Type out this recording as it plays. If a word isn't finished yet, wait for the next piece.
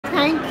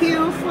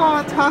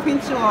talking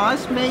to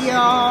us, Mayor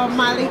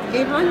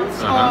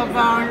Evans of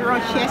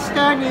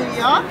Rochester, New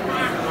York.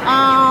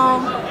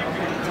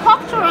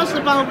 Talk to us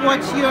about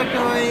what you're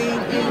doing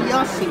in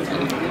your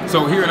city.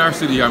 So here in our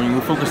city, I mean,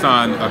 we're focused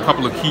on a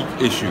couple of key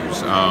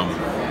issues.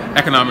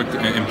 Economic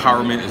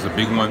empowerment is a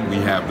big one. We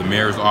have the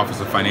Mayor's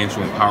Office of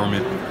Financial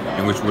Empowerment,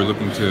 in which we're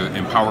looking to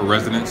empower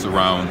residents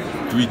around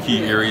three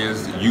key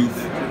areas: youth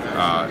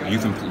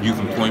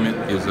employment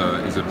is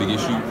a big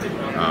issue,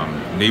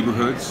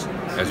 neighborhoods,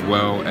 as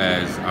well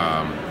as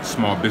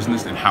small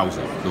business and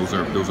housing. Those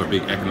are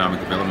big economic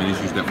development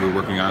issues that we're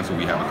working on. So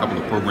we have a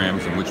couple of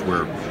programs in which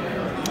we're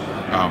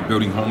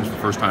building homes for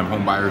first-time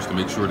home buyers to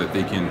make sure that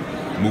they can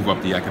move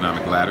up the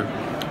economic ladder.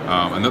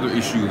 Another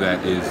issue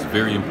that is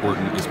very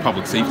important is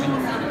public safety.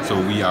 So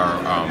we are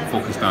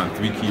focused on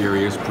three key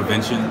areas: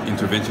 prevention,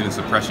 intervention, and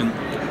suppression.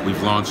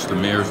 We've launched the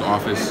Mayor's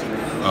Office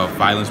of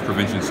Violence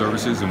Prevention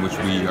Services, in which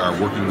we are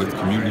working with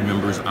community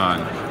members on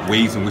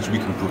ways in which we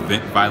can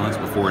prevent violence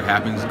before it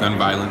happens. Gun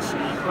violence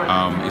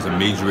is a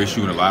major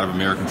issue in a lot of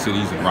American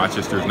cities, and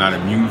Rochester is not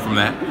immune from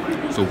that.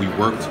 So we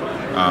worked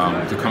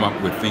to come up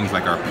with things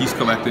like our Peace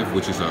Collective,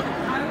 which is a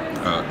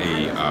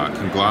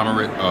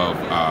conglomerate of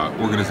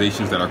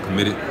organizations that are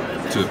committed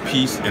to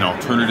peace and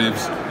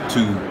alternatives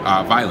to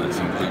violence,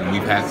 and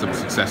we've had some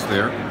success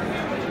there.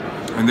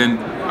 And then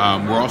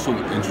we're also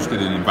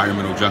interested in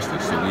environmental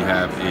justice. So we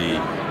have a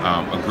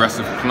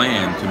aggressive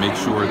plan to make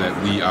sure that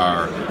we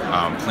are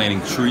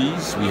planting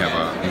trees. We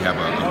have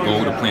a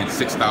goal to plant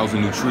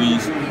 6,000 new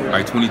trees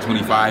by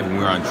 2025, and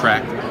we're on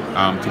track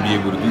to be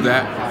able to do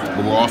that.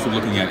 But we're also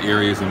looking at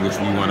areas in which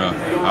we want to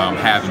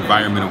have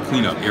environmental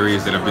cleanup,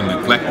 areas that have been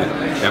neglected,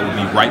 that would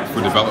be ripe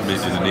for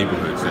development in the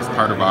neighborhoods. That's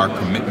part of our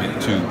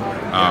commitment to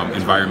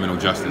environmental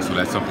justice. So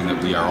that's something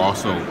that we are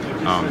also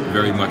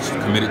very much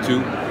committed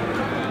to.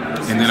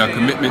 And then a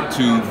commitment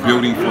to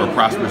building for a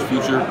prosperous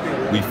future.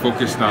 We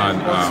focused on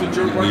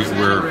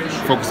we're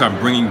focused on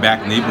bringing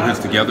back neighborhoods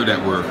together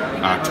that were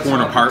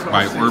torn apart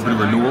by urban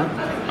renewal.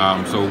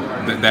 So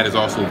that is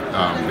also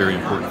very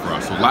important for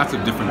us. So lots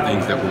of different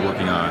things that we're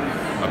working on.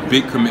 A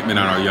big commitment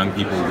on our young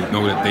people. We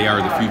know that they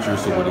are the future,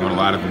 so we're doing a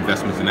lot of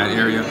investments in that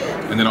area.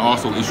 And then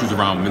also issues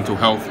around mental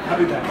health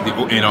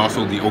and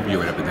also the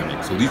opioid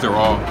epidemic. So these are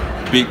all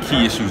big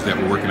key issues that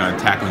we're working on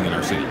tackling in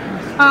our city.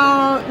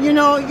 You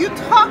know, you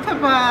talk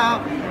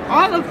about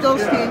all of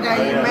those things that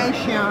you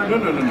mentioned,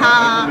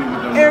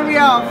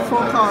 area of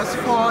focus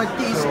for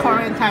this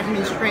current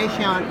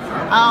administration.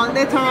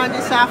 Later on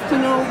this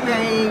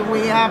afternoon,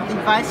 we have the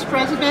Vice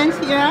President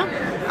here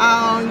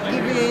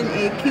giving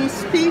a key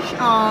speech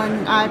on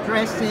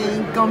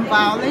addressing gun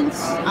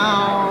violence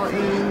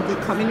in the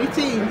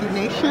community, in the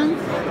nation.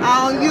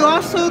 You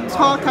also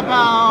talk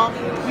about,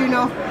 you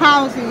know,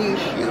 housing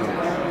issue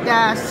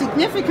that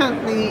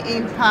significantly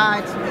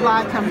impacts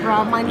Black and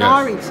Brown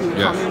minority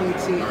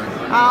community.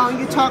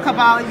 You talk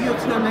about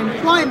youth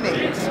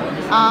unemployment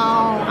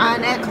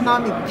and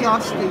economic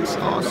justice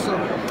also.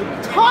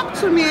 Talk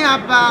to me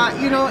about,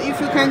 you know, if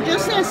you can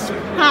just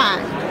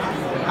expand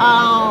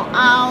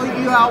how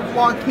you are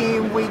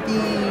working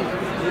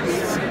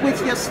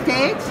with your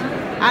state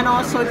and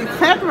also the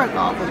federal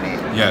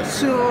government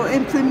to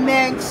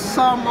implement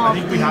some of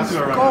these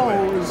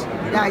goals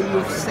that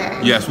you've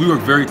set. Yes, we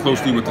work very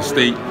closely with the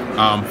state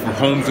for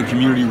homes and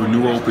community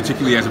renewal,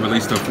 particularly as it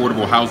relates to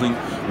affordable housing.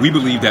 We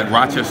believe that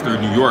Rochester,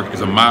 New York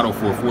is a model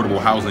for affordable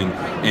housing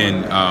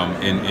in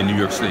New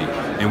York State.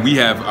 And we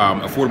have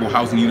affordable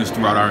housing units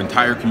throughout our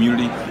entire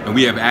community, and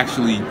we have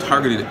actually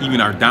targeted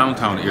even our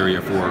downtown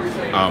area for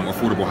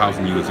affordable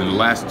housing units. In the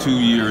last 2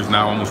 years,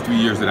 now almost 3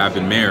 years that I've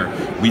been mayor,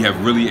 we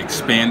have really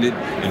expanded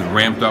and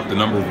ramped up the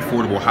number of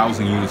affordable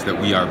housing units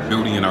that we are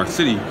building in our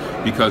city,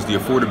 because the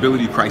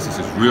affordability crisis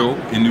is real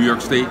in New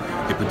York State.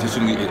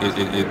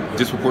 It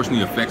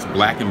disproportionately affects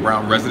Black and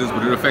Brown residents,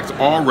 but it affects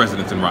all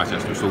residents in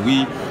Rochester. So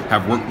we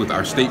have worked with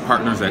our state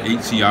partners at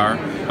HCR,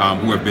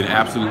 who have been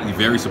absolutely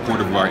very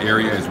supportive of our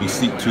area as we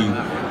seek to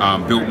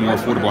build more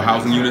affordable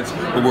housing units.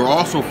 But we're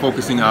also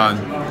focusing on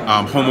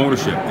home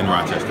ownership in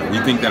Rochester. We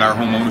think that our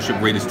home ownership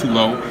rate is too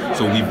low,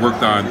 so we've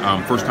worked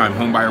on first-time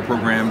home buyer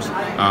programs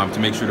to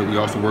make sure that we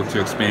also work to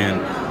expand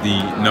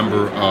the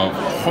number of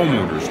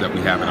homeowners that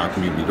we have in our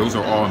community. Those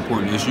are all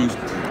important issues,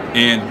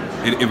 and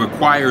it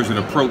requires an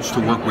approach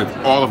to work with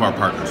all of our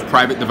partners,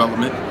 private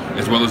development,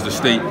 as well as the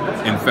state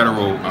and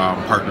federal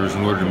partners,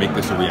 in order to make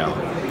this a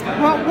reality.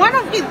 Well, one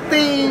of the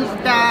things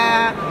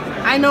that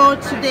I know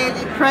today,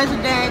 the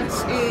president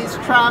is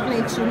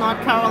traveling to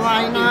North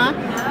Carolina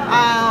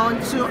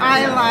to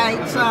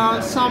highlight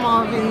some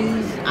of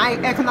his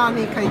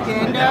economic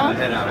agenda,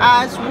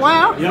 as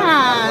well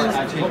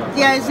as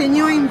there is a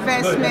new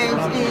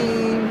investment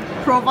in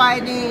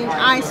providing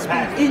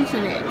high-speed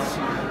internet.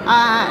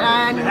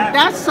 And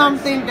that's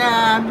something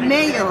that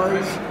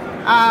mayors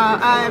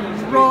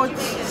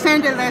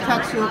send a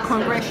letter to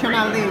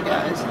congressional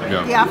leaders.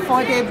 The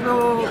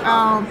affordable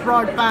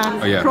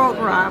broadband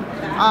program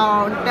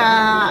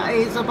that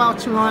is about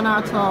to run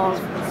out of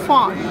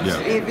funds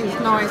if it's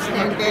not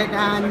extended,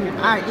 and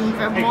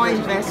even more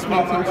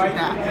investment into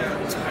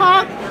that.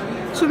 Talk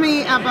to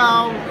me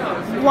about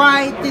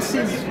why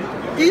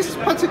this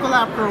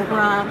particular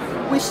program.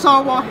 We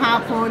saw what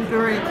happened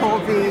during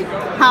COVID,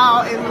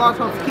 how a lot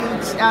of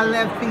kids are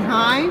left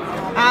behind,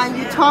 and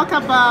you talk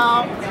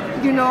about,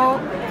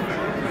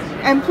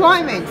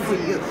 employment for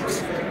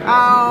youth.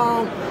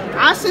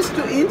 Access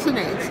to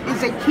internet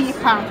is a key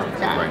part of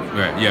that.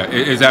 Right. Yeah,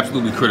 it is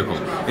absolutely critical.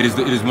 It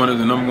is one of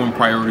the #1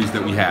 priorities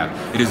that we have.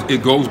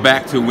 It goes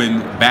back to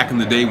back in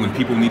the day when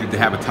people needed to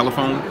have a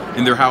telephone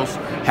in their house.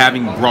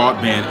 Having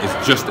broadband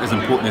is just as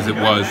important as it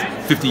was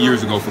 50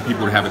 years ago for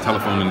people to have a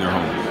telephone in their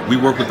home. We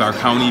work with our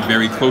county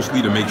very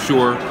closely to make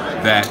sure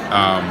that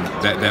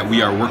that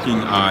we are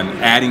working on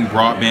adding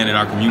broadband in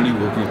our community,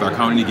 working with our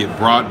county to get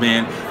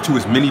broadband to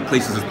as many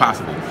places as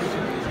possible.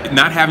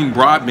 Not having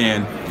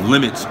broadband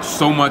limits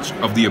so much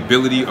of the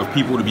ability of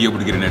people to be able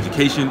to get an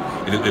education.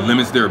 It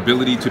limits their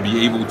ability to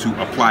be able to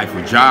apply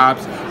for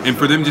jobs and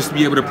for them just to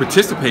be able to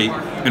participate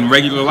in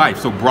regular life.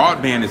 So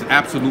broadband is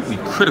absolutely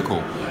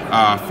critical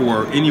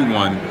for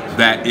anyone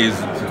that is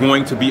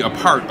going to be a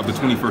part of the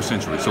 21st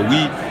century. So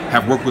we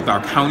have worked with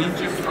our county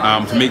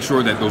to make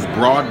sure that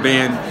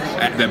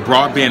that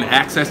broadband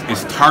access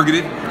is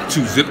targeted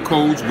to zip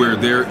codes where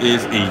there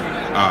is a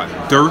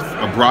dearth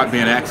of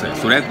broadband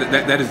access. So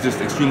that is just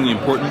extremely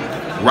important.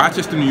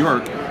 Rochester, New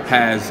York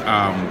has,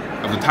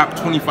 of the top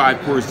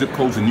 25 poorest zip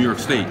codes in New York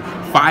State,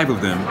 5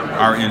 of them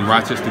are in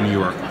Rochester, New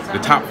York. The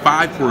top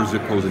 5 poorest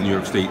zip codes in New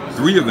York State,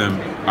 3 of them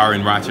are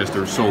in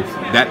Rochester. So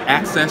that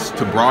access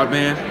to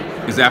broadband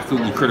is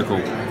absolutely critical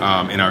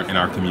in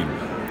our community.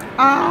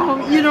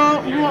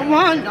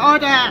 One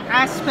other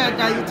aspect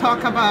that you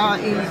talk about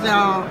is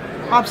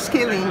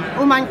upskilling,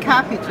 human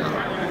capital.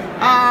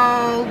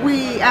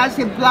 We, as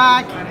a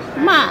black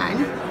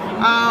man,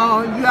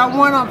 you are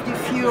one of the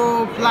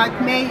few black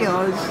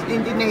mayors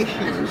in the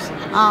nations.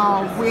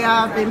 We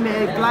have a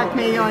black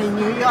mayor in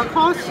New York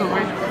also,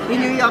 in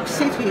New York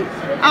City.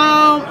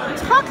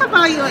 Talk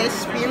about your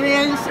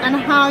experience and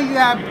how you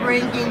are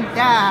bringing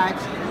that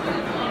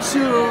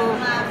to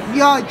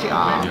your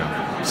job,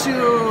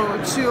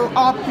 to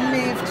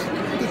uplift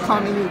the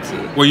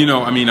community. Well,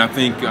 I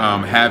think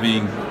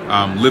having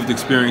lived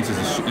experiences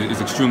is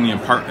extremely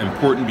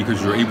important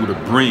because you're able to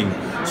bring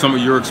some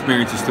of your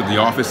experiences to the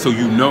office so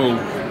you know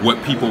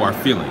what people are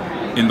feeling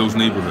in those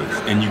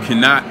neighborhoods. And you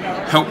cannot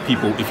help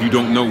people if you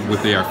don't know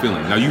what they are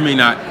feeling. Now, you may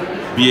not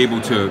be able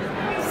to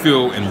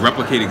feel and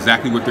replicate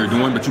exactly what they're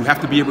doing, but you have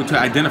to be able to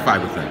identify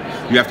with them.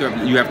 You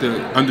have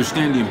to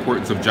understand the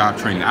importance of job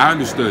training. I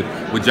understood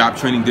what job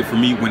training did for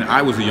me when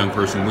I was a young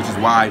person, which is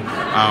why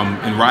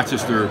in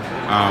Rochester,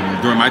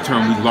 during my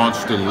term, we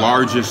launched the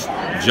largest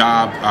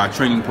job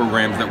training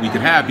programs that we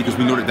could have because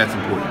we know that that's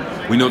important.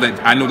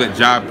 I know that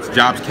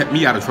jobs kept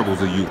me out of trouble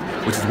as a youth,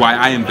 which is why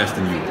I invest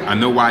in youth. I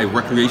know why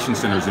recreation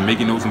centers and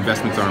making those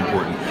investments are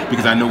important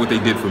because I know what they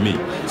did for me.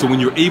 So when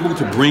you're able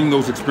to bring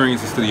those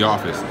experiences to the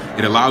office,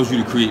 it allows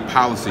you to create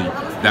policy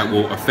that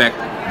will affect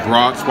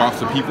broad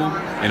swaths of people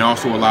and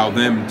also allow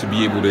them to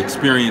be able to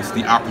experience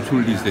the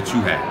opportunities that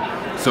you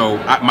have. So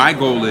my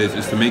goal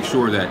is to make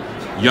sure that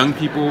young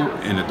people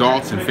and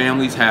adults and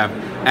families have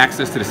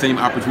access to the same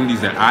opportunities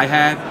that I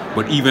had,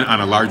 but even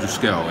on a larger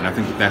scale. And I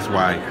think that's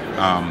why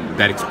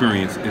that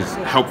experience is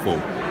helpful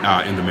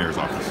in the mayor's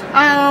office.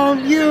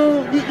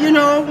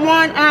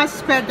 One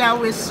aspect that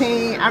we're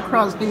seeing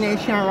across the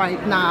nation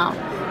right now,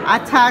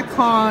 attack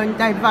on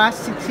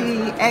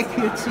diversity,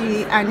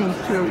 equity, and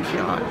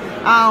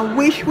inclusion,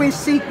 which will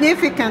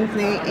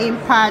significantly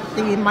impact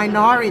the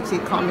minority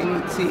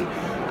community.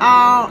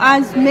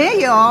 As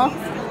mayor,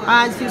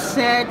 as you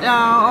said,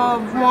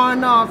 of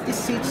one of the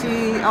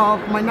city of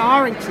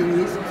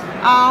minorities,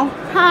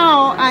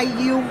 how are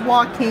you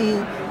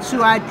working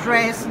to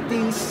address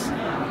this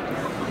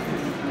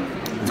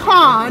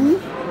turn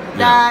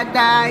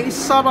that is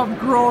sort of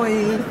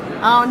growing,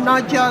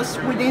 not just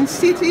within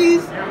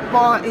cities,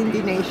 but in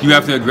the nation? You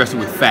have to address it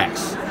with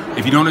facts.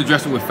 If you don't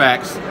address it with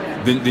facts,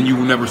 then you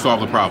will never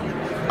solve the problem.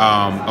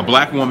 A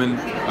black woman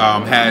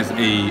has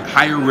a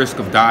higher risk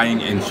of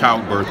dying in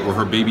childbirth or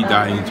her baby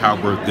dying in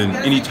childbirth than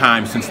any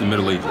time since the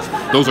Middle Ages.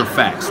 Those are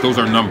facts. Those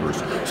are numbers.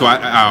 So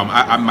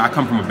I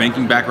come from a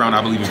banking background.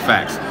 I believe in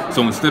facts.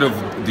 So instead of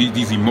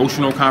these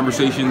emotional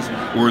conversations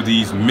or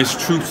these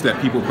mistruths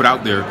that people put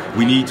out there,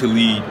 we need to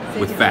lead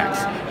with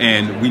facts.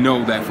 And we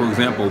know that, for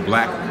example,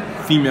 black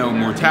female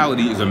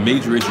mortality is a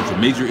major issue. It's a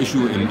major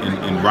issue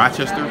in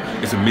Rochester.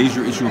 It's a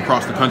major issue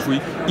across the country,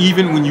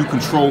 even when you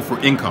control for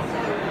income.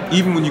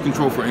 Even when you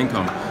control for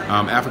income,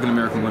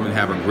 African-American women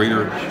have a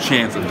greater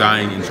chance of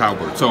dying in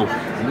childbirth. So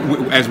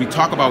as we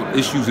talk about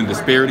issues and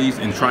disparities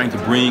and trying to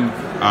bring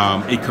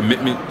a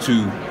commitment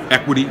to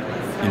equity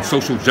and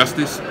social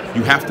justice,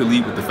 you have to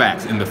lead with the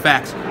facts, and the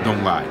facts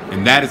don't lie.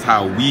 And that is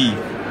how we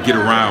get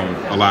around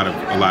a lot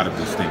of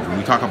these things. When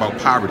we talk about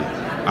poverty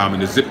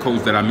and the zip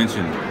codes that I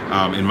mentioned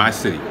in my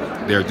city,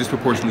 they're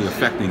disproportionately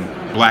affecting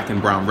black and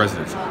brown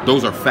residents.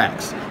 Those are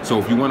facts. So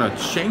if you want to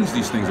change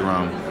these things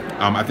around,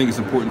 I think it's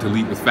important to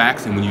lead with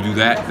facts, and when you do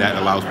that, that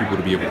allows people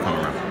to be able to come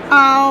around.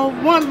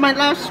 My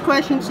last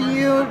question to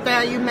you,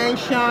 that you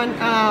mentioned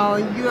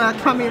you are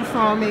coming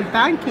from a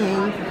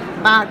banking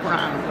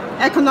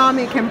background.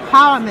 Economic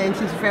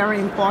empowerment is very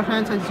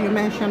important, as you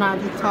mentioned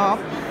at the top.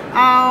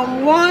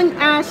 One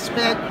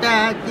aspect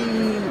that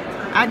the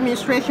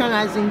administration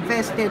has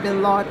invested a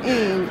lot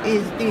in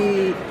is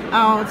the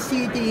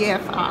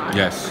CDFI.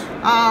 Yes.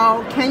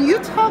 Can you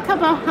talk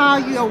about how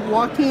you are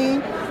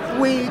working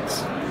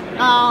with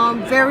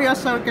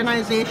various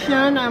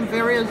organizations and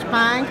various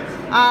banks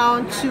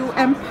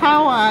to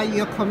empower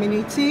your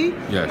community,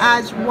 yes,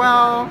 as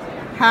well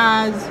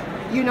as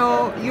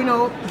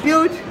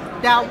build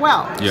that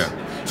wealth? Yeah.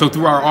 So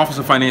through our Office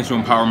of Financial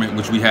Empowerment,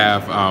 which we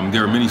have,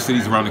 there are many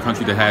cities around the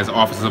country that has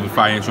offices of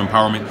financial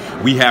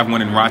empowerment. We have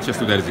one in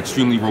Rochester that is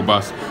extremely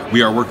robust.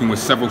 We are working with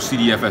several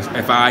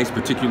CDFIs,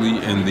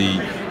 particularly in the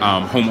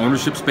home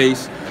ownership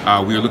space.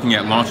 We are looking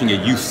at launching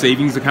a youth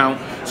savings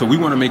account. So we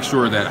want to make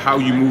sure that how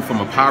you move from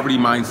a poverty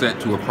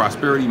mindset to a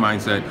prosperity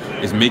mindset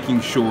is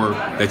making sure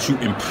that you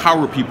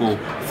empower people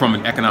from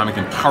an economic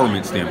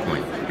empowerment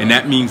standpoint. And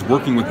that means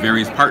working with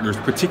various partners,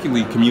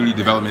 particularly community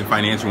development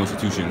financial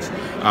institutions,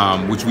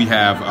 which we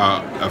have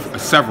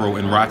several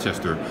in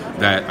Rochester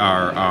that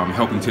are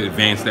helping to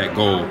advance that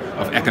goal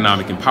of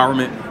economic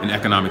empowerment and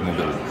economic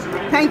mobility.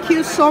 Thank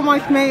you so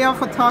much, Mayor,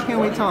 for talking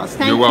with us.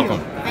 You're welcome.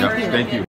 Thank you. Thank you.